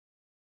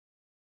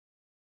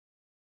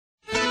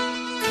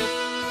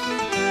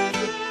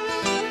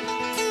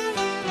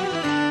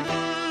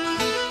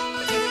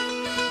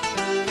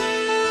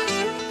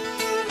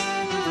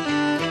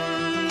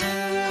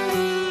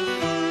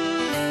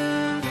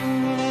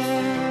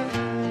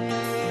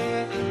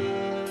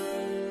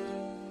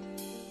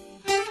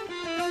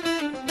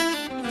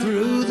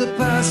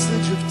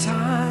passage of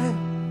time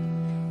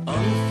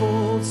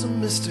unfolds the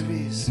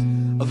mysteries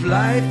of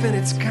life and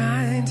its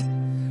kind.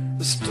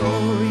 The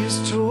story is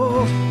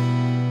told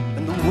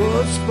and the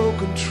words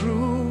spoken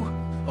true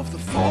of the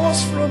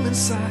force from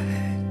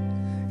inside.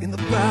 In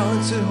the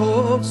balance it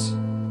holds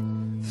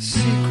the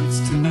secrets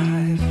to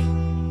life.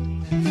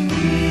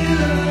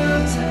 Wheel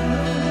of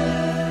time,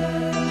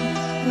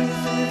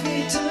 with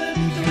every turn,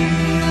 the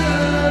wheel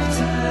of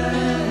time.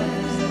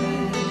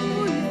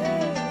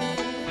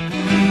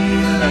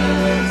 Wheel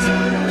of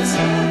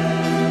time,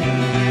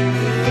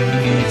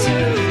 every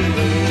turn, the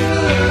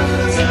wheel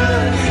of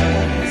time.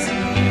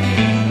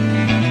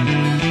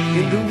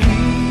 In the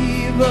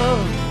weave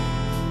of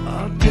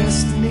our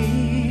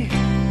destiny,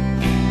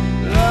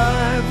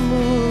 life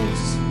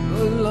moves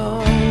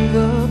along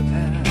the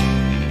path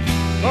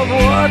of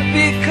what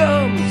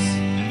becomes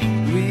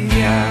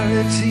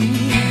reality.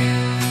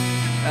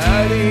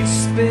 At each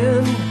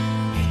spin,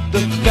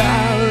 the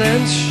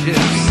balance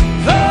shifts.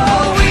 The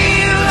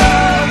wheel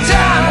of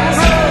time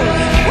rolls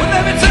with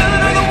every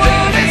turn of the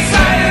world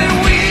inside it.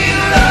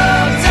 Wheel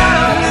of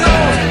time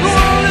rolls. The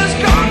world is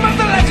gone, but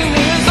the legend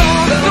is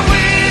on. The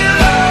wheel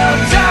of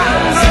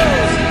time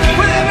rolls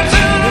with every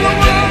turn of the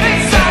world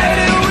inside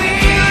it.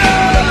 Wheel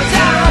of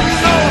time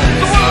rolls.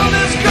 The world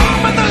is gone,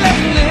 but the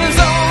legend is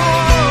on.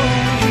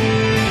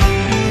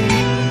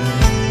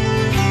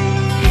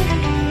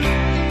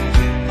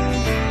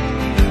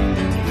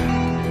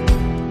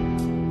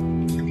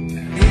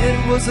 It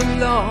was a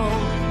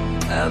long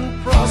and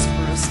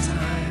prosperous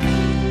time.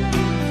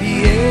 The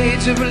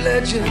age of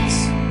legends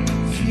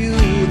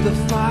fueled the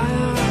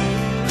fire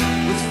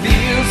with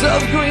fields of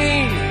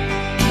green